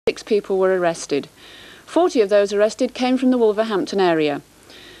6 people were arrested. 40 of those arrested came from the Wolverhampton area.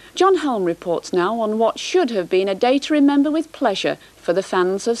 John Helm reports now on what should have been a day to remember with pleasure for the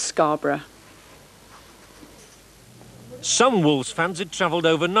fans of Scarborough. Some Wolves fans had travelled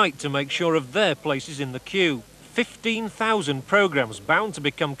overnight to make sure of their places in the queue. 15,000 programmes bound to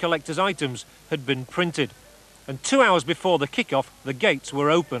become collector's items had been printed. And 2 hours before the kick-off, the gates were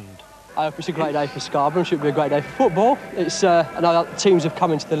opened. I hope it's a great day for Scarborough. It should be a great day for football. I know teams have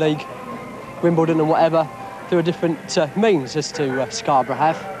come into the league, Wimbledon and whatever, through different means as to Scarborough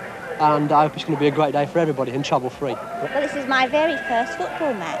have. And I hope it's going to be a great day for everybody and trouble-free. Well, this is my very first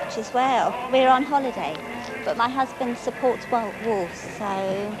football match as well. We're on holiday, but my husband supports Wolves,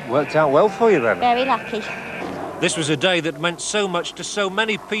 so... Worked out well for you then. Very lucky. This was a day that meant so much to so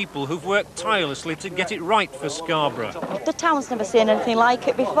many people who've worked tirelessly to get it right for Scarborough. The town's never seen anything like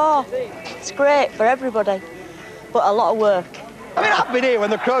it before. It's great for everybody, but a lot of work. I mean, I've been here when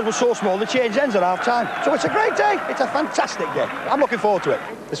the crowds were so small, they changed ends at half-time. So it's a great day. It's a fantastic day. I'm looking forward to it.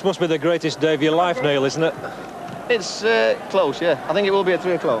 This must be the greatest day of your life, Neil, isn't it? It's close, yeah. I think it will be at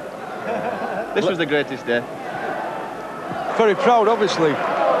 3 o'clock. This was the greatest day. Very proud, obviously.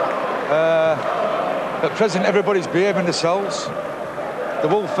 At present, everybody's behaving themselves. The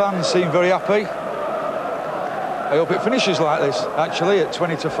Wolves fans seem very happy. I hope it finishes like this, actually, at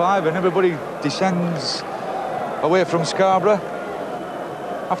 20 to 5, and everybody descends away from Scarborough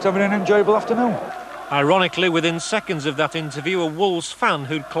after having an enjoyable afternoon. Ironically, within seconds of that interview, a Wolves fan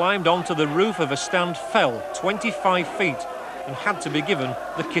who'd climbed onto the roof of a stand fell 25 feet and had to be given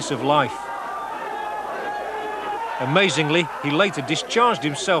the kiss of life. Amazingly, he later discharged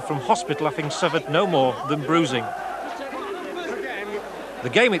himself from hospital having suffered no more than bruising. The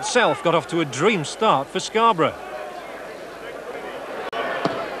game itself got off to a dream start for Scarborough.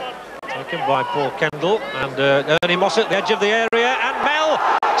 Taken by Paul Kendall and Ernie Moss at the edge of the area, and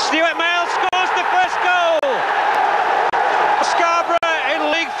Stuart Mell scores the first goal! Scarborough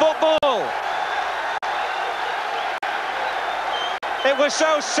in league football! It was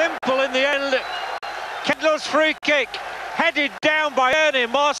so simple in the end. Kendall's free kick headed down by Ernie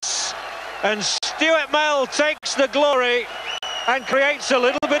Moss, and Stuart Mell takes the glory and creates a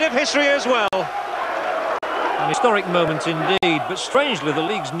little bit of history as well. An historic moment indeed, but strangely the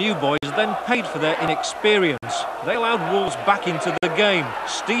league's new boys then paid for their inexperience. They allowed Wolves back into the game,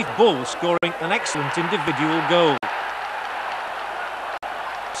 Steve Bull scoring an excellent individual goal.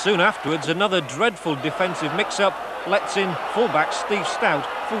 Soon afterwards, another dreadful defensive mix-up lets in fullback Steve Stout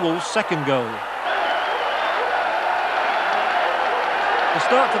for Wolves' second goal. The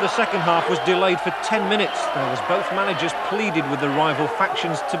start to the second half was delayed for 10 minutes, though, as both managers pleaded with the rival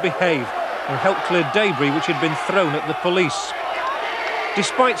factions to behave and help clear debris which had been thrown at the police.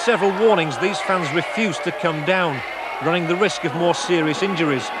 Despite several warnings, these fans refused to come down, running the risk of more serious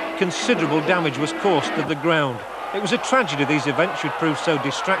injuries. Considerable damage was caused to the ground. It was a tragedy these events should prove so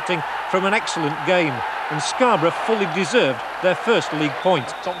distracting from an excellent game, and Scarborough fully deserved their first league point.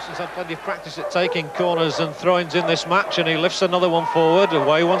 Thompson's had plenty of practice at taking corners and throw-ins in this match, and he lifts another one forward.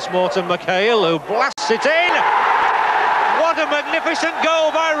 Away once more to McHale, who blasts it in! What a magnificent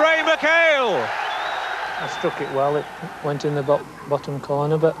goal by Ray McHale! I struck it well, it went in the bottom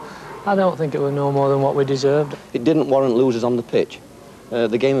corner, but I don't think it was no more than what we deserved. It didn't warrant losers on the pitch.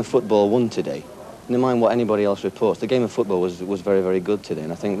 The game of football won today. Never mind what anybody else reports, the game of football was very, very good today,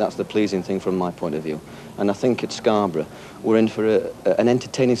 and I think that's the pleasing thing from my point of view. And I think at Scarborough, we're in for an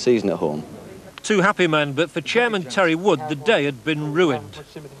entertaining season at home. Two happy men, but for Chairman Terry Wood, the day had been ruined.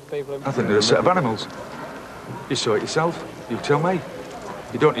 I think they're a set of animals. You saw it yourself, you tell me.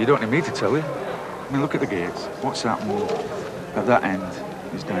 You don't need me to tell you. I mean, look at the gates. What's happening at that end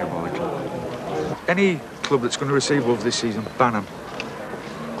is diabolical. Any club that's going to receive Wolves this season, ban them.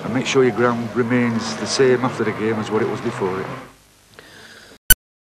 And make sure your ground remains the same after the game as what it was before it.